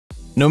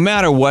No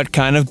matter what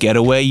kind of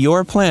getaway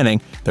you're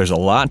planning, there's a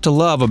lot to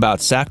love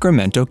about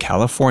Sacramento,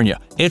 California.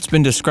 It's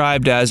been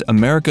described as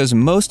America's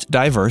most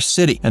diverse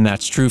city, and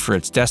that's true for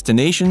its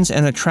destinations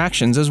and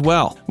attractions as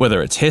well.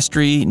 Whether it's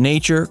history,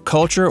 nature,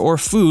 culture, or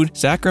food,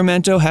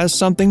 Sacramento has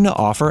something to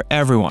offer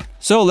everyone.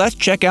 So let's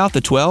check out the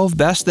 12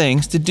 best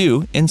things to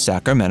do in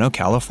Sacramento,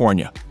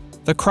 California.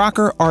 The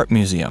Crocker Art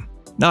Museum.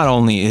 Not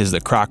only is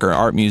the Crocker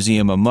Art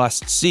Museum a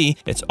must-see,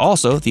 it's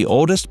also the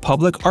oldest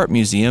public art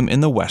museum in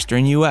the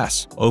western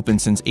U.S. Open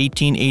since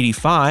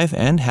 1885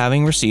 and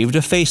having received a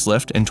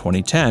facelift in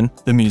 2010,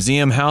 the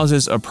museum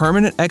houses a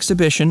permanent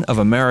exhibition of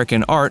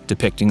American art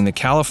depicting the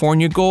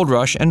California Gold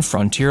Rush and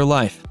frontier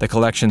life. The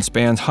collection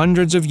spans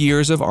hundreds of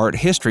years of art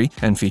history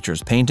and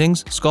features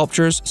paintings,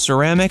 sculptures,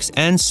 ceramics,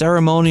 and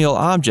ceremonial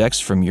objects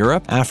from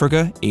Europe,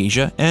 Africa,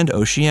 Asia, and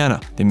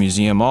Oceania. The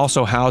museum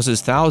also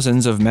houses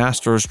thousands of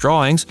masters'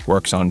 drawings,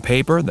 works on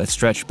paper that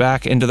stretch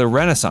back into the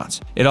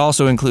Renaissance. It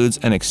also includes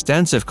an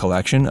extensive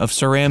collection of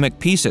ceramic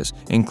pieces,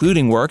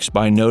 including works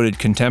by noted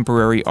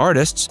contemporary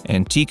artists,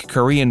 antique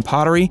Korean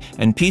pottery,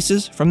 and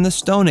pieces from the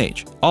Stone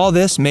Age. All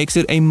this makes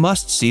it a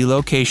must-see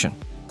location.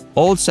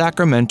 Old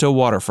Sacramento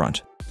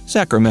Waterfront.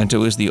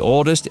 Sacramento is the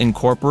oldest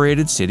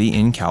incorporated city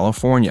in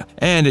California,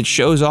 and it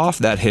shows off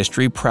that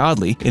history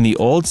proudly in the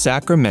Old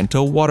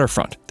Sacramento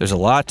Waterfront. There's a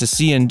lot to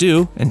see and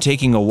do, and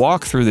taking a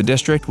walk through the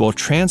district will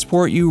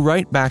transport you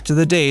right back to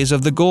the days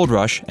of the Gold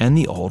Rush and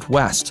the Old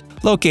West.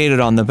 Located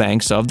on the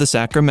banks of the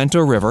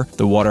Sacramento River,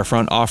 the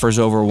waterfront offers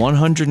over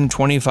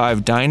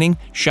 125 dining,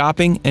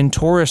 shopping, and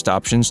tourist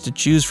options to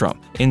choose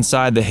from.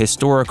 Inside the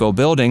historical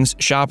buildings,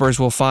 shoppers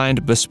will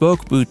find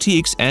bespoke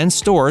boutiques and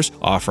stores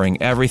offering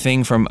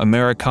everything from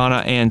Americana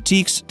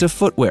antiques to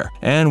footwear.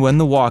 And when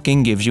the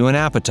walking gives you an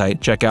appetite,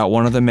 check out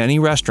one of the many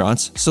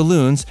restaurants,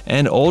 saloons,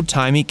 and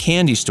old-timey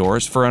candy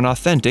stores for an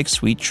authentic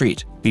sweet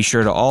treat. Be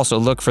sure to also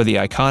look for the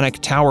iconic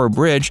Tower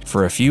Bridge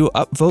for a few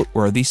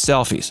upvote-worthy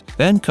selfies.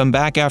 Then come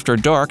back after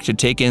dark to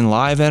take in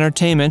live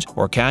entertainment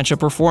or catch a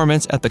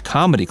performance at the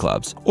comedy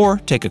clubs, or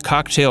take a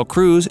cocktail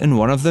cruise in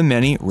one of the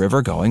many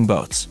river-going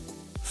boats.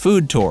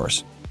 Food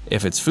tours.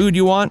 If it's food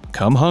you want,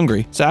 come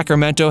hungry.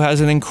 Sacramento has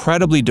an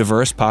incredibly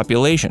diverse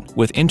population,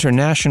 with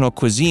international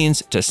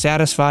cuisines to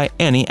satisfy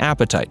any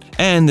appetite.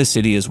 And the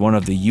city is one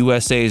of the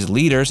USA's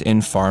leaders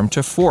in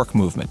farm-to-fork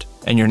movement.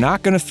 And you're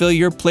not going to fill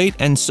your plate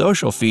and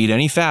social feed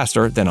any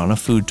faster than on a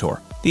food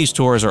tour. These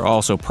tours are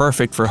also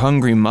perfect for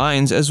hungry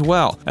minds as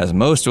well, as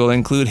most will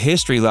include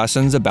history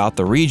lessons about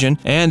the region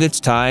and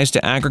its ties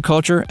to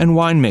agriculture and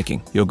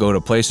winemaking. You'll go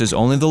to places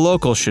only the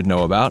locals should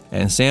know about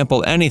and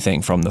sample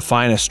anything from the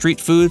finest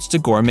street foods to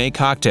gourmet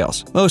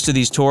cocktails. Most of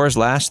these tours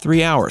last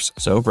 3 hours,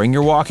 so bring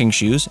your walking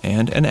shoes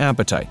and an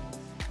appetite.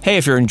 Hey,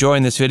 if you're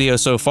enjoying this video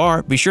so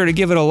far, be sure to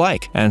give it a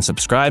like and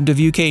subscribe to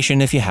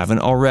Viewcation if you haven't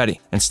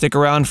already, and stick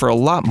around for a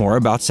lot more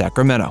about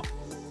Sacramento.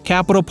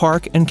 Capitol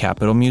Park and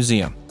Capitol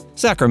Museum.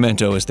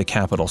 Sacramento is the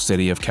capital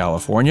city of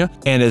California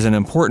and is an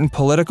important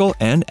political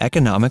and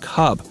economic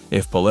hub.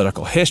 If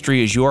political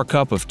history is your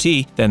cup of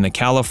tea, then the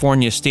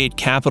California State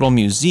Capitol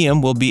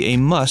Museum will be a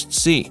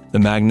must-see. The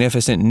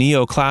magnificent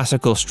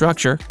neoclassical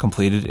structure,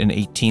 completed in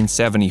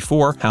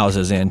 1874,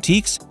 houses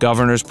antiques,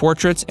 governor's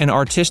portraits, and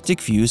artistic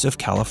views of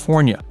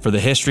California. For the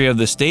history of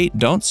the state,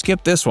 don't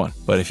skip this one.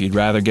 But if you'd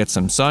rather get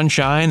some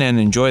sunshine and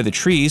enjoy the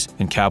trees,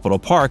 then Capitol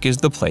Park is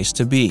the place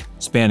to be.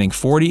 Spanning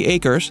 40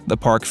 acres, the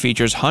park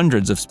features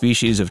hundreds of species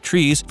of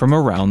trees from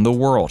around the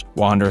world.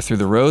 Wander through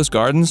the rose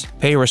gardens,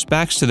 pay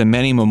respects to the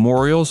many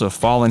memorials of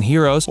fallen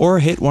heroes, or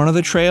hit one of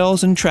the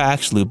trails and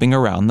tracks looping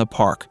around the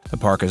park. The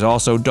park is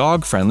also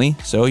dog-friendly,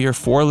 so your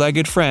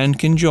four-legged friend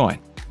can join.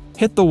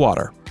 Hit the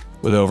water.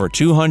 With over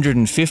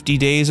 250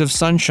 days of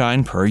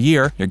sunshine per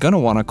year, you're gonna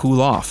want to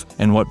cool off.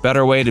 And what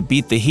better way to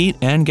beat the heat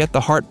and get the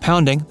heart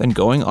pounding than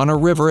going on a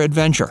river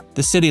adventure?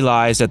 The city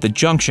lies at the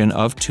junction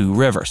of two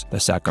rivers,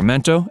 the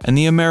Sacramento and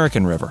the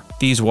American River.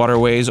 These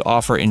waterways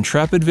offer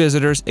intrepid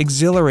visitors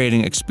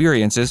exhilarating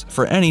experiences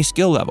for any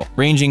skill level,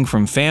 ranging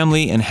from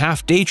family and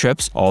half-day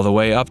trips all the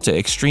way up to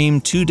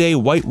extreme 2-day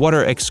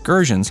whitewater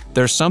excursions.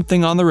 There's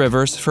something on the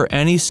rivers for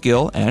any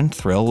skill and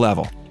thrill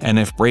level. And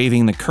if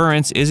braving the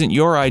currents isn't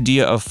your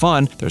idea of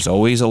fun, there's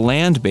always a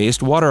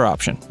land-based water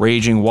option.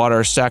 Raging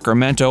Water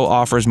Sacramento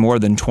offers more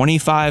than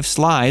 25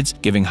 slides,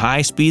 giving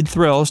high-speed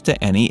thrills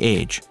to any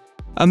age.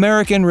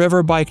 American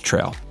River Bike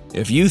Trail.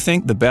 If you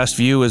think the best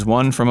view is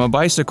one from a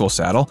bicycle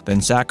saddle,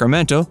 then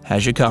Sacramento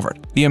has you covered.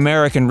 The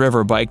American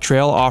River Bike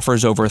Trail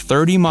offers over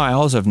 30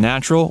 miles of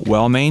natural,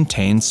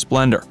 well-maintained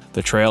splendor.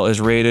 The trail is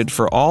rated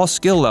for all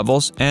skill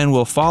levels and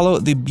will follow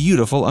the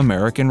beautiful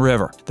American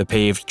River. The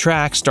paved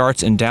track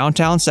starts in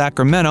downtown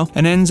Sacramento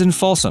and ends in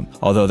Folsom,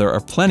 although there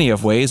are plenty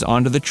of ways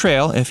onto the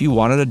trail if you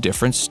wanted a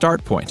different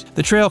start point.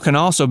 The trail can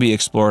also be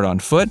explored on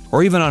foot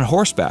or even on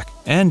horseback,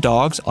 and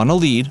dogs on a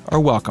lead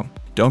are welcome.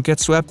 Don't get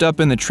swept up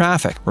in the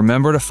traffic.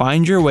 Remember to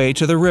find your way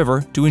to the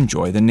river to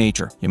enjoy the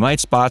nature. You might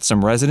spot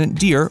some resident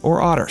deer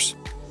or otters.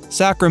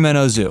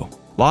 Sacramento Zoo.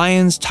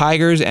 Lions,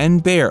 tigers,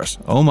 and bears.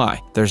 Oh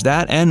my, there's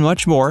that and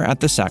much more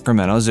at the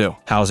Sacramento Zoo.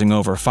 Housing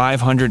over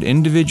 500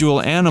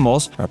 individual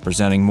animals,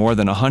 representing more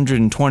than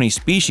 120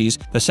 species,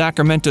 the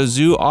Sacramento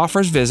Zoo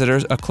offers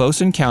visitors a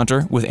close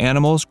encounter with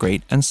animals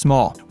great and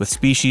small. With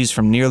species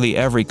from nearly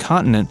every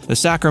continent, the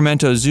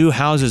Sacramento Zoo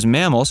houses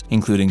mammals,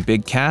 including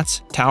big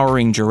cats,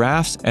 towering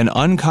giraffes, and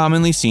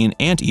uncommonly seen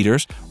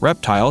anteaters,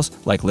 reptiles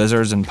like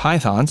lizards and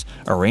pythons,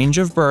 a range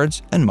of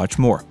birds, and much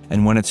more.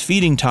 And when it's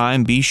feeding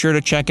time, be sure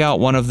to check out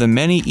one of the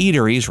many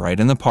eateries right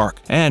in the park,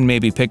 and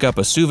maybe pick up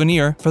a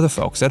souvenir for the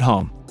folks at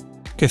home.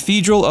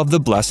 Cathedral of the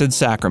Blessed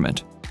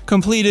Sacrament.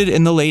 Completed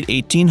in the late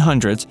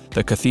 1800s,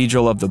 the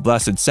Cathedral of the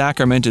Blessed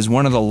Sacrament is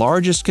one of the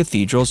largest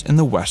cathedrals in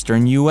the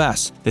western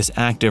U.S. This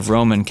active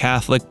Roman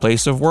Catholic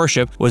place of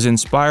worship was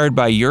inspired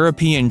by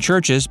European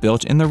churches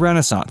built in the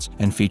Renaissance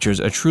and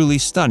features a truly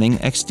stunning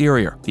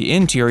exterior. The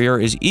interior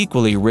is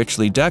equally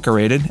richly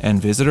decorated,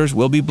 and visitors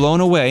will be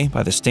blown away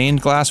by the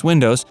stained glass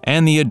windows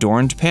and the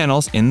adorned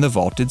panels in the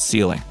vaulted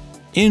ceiling.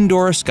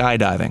 Indoor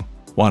skydiving.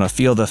 Want to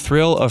feel the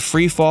thrill of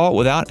free fall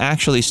without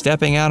actually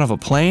stepping out of a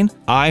plane?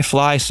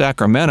 iFly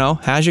Sacramento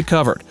has you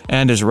covered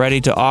and is ready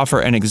to offer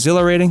an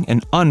exhilarating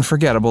and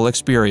unforgettable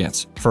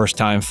experience.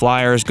 First-time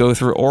flyers go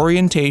through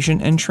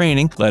orientation and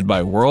training led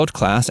by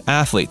world-class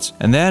athletes,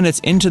 and then it's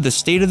into the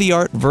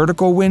state-of-the-art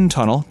vertical wind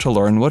tunnel to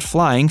learn what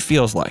flying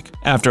feels like.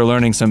 After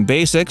learning some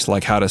basics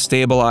like how to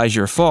stabilize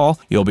your fall,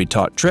 you'll be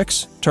taught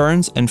tricks,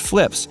 turns, and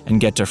flips, and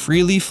get to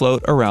freely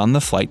float around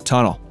the flight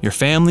tunnel. Your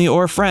family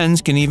or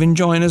friends can even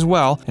join as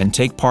well and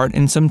take part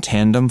in some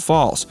tandem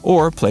falls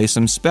or play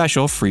some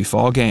special free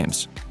fall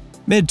games.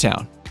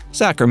 Midtown.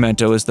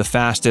 Sacramento is the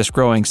fastest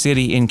growing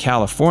city in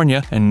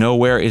California, and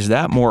nowhere is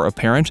that more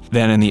apparent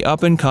than in the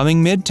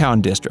up-and-coming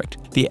Midtown district.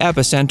 The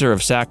epicenter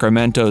of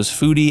Sacramento's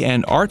foodie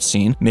and art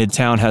scene,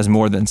 Midtown has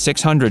more than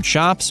 600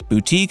 shops,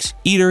 boutiques,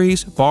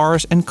 eateries,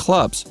 bars, and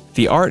clubs.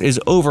 The art is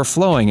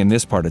overflowing in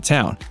this part of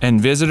town,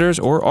 and visitors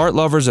or art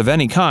lovers of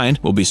any kind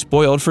will be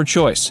spoiled for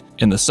choice.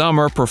 In the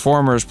summer,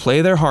 performers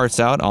play their hearts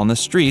out on the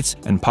streets,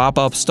 and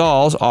pop-up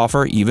stalls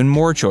offer even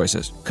more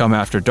choices. Come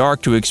after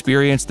dark to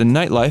experience the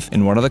nightlife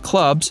in one of the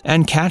clubs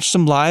and catch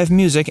some live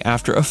music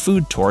after a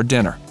food tour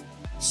dinner.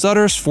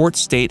 Sutter's Fort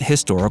State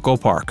Historical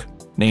Park.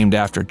 Named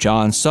after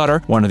John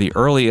Sutter, one of the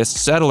earliest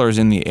settlers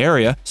in the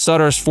area,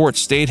 Sutter's Fort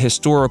State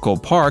Historical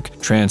Park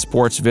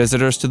transports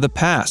visitors to the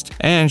past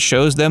and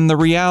shows them the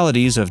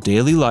realities of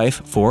daily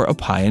life for a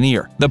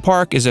pioneer. The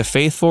park is a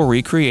faithful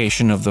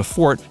recreation of the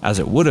fort as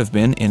it would have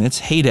been in its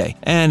heyday,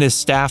 and is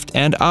staffed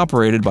and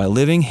operated by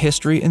living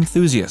history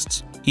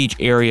enthusiasts. Each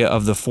area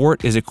of the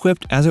fort is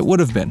equipped as it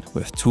would have been,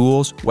 with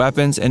tools,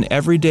 weapons, and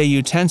everyday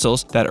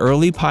utensils that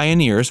early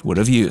pioneers would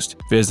have used.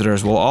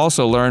 Visitors will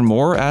also learn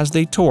more as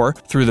they tour,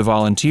 through the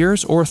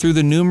volunteers or through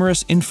the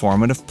numerous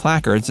informative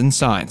placards and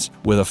signs.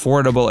 With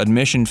affordable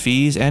admission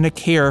fees and a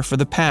care for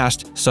the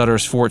past,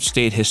 Sutter's Fort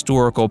State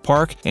Historical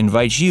Park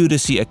invites you to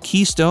see a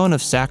keystone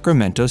of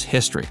Sacramento's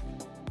history.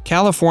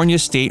 California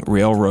State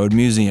Railroad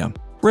Museum.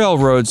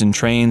 Railroads and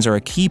trains are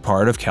a key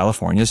part of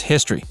California's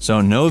history, so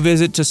no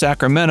visit to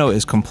Sacramento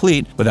is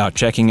complete without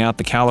checking out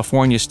the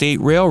California State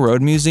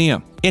Railroad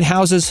Museum. It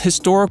houses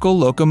historical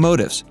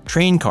locomotives,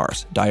 train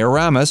cars,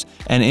 dioramas,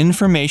 and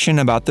information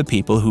about the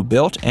people who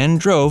built and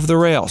drove the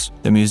rails.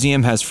 The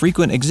museum has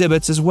frequent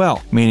exhibits as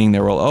well, meaning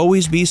there will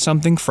always be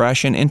something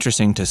fresh and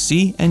interesting to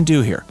see and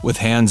do here. With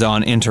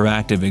hands-on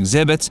interactive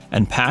exhibits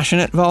and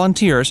passionate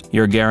volunteers,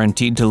 you're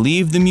guaranteed to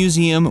leave the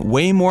museum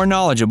way more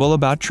knowledgeable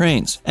about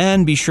trains.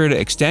 And be sure to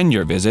extend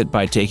your visit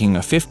by taking a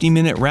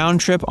 50-minute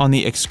round trip on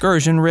the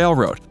Excursion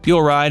Railroad.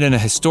 You'll ride in a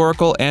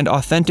historical and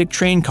authentic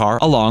train car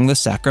along the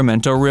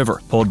Sacramento River,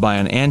 pulled by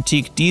an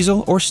antique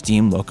diesel or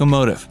steam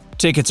locomotive.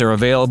 Tickets are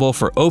available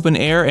for open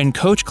air and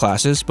coach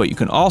classes, but you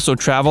can also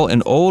travel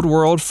in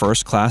old-world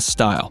first-class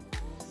style.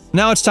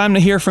 Now it's time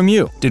to hear from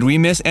you. Did we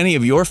miss any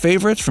of your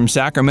favorites from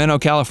Sacramento,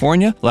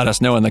 California? Let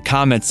us know in the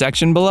comments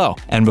section below.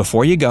 And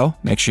before you go,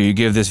 make sure you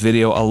give this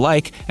video a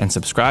like and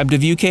subscribe to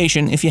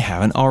Viewcation if you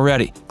haven't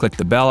already. Click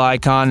the bell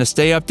icon to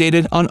stay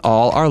updated on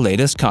all our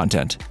latest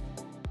content.